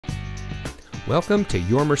Welcome to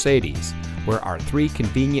Your Mercedes, where our 3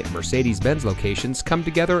 convenient Mercedes-Benz locations come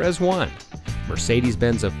together as one.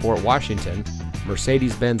 Mercedes-Benz of Fort Washington,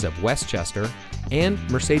 Mercedes-Benz of Westchester, and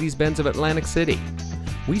Mercedes-Benz of Atlantic City.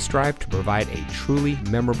 We strive to provide a truly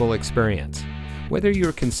memorable experience. Whether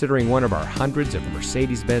you're considering one of our hundreds of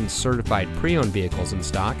Mercedes-Benz certified pre-owned vehicles in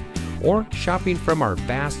stock, or shopping from our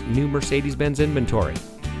vast new Mercedes-Benz inventory,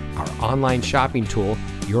 our online shopping tool,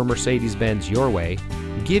 Your Mercedes-Benz Your Way,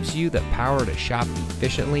 gives you the power to shop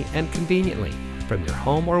efficiently and conveniently from your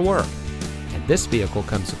home or work. And this vehicle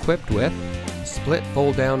comes equipped with split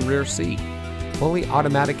fold-down rear seat, fully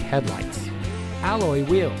automatic headlights, alloy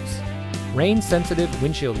wheels, rain-sensitive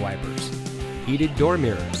windshield wipers, heated door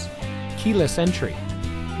mirrors, keyless entry,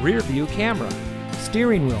 rear view camera,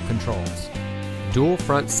 steering wheel controls, dual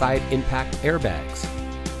front side impact airbags,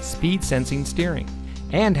 speed sensing steering,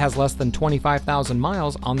 and has less than 25,000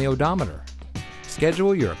 miles on the odometer.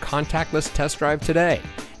 Schedule your contactless test drive today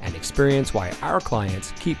and experience why our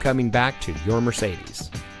clients keep coming back to Your Mercedes.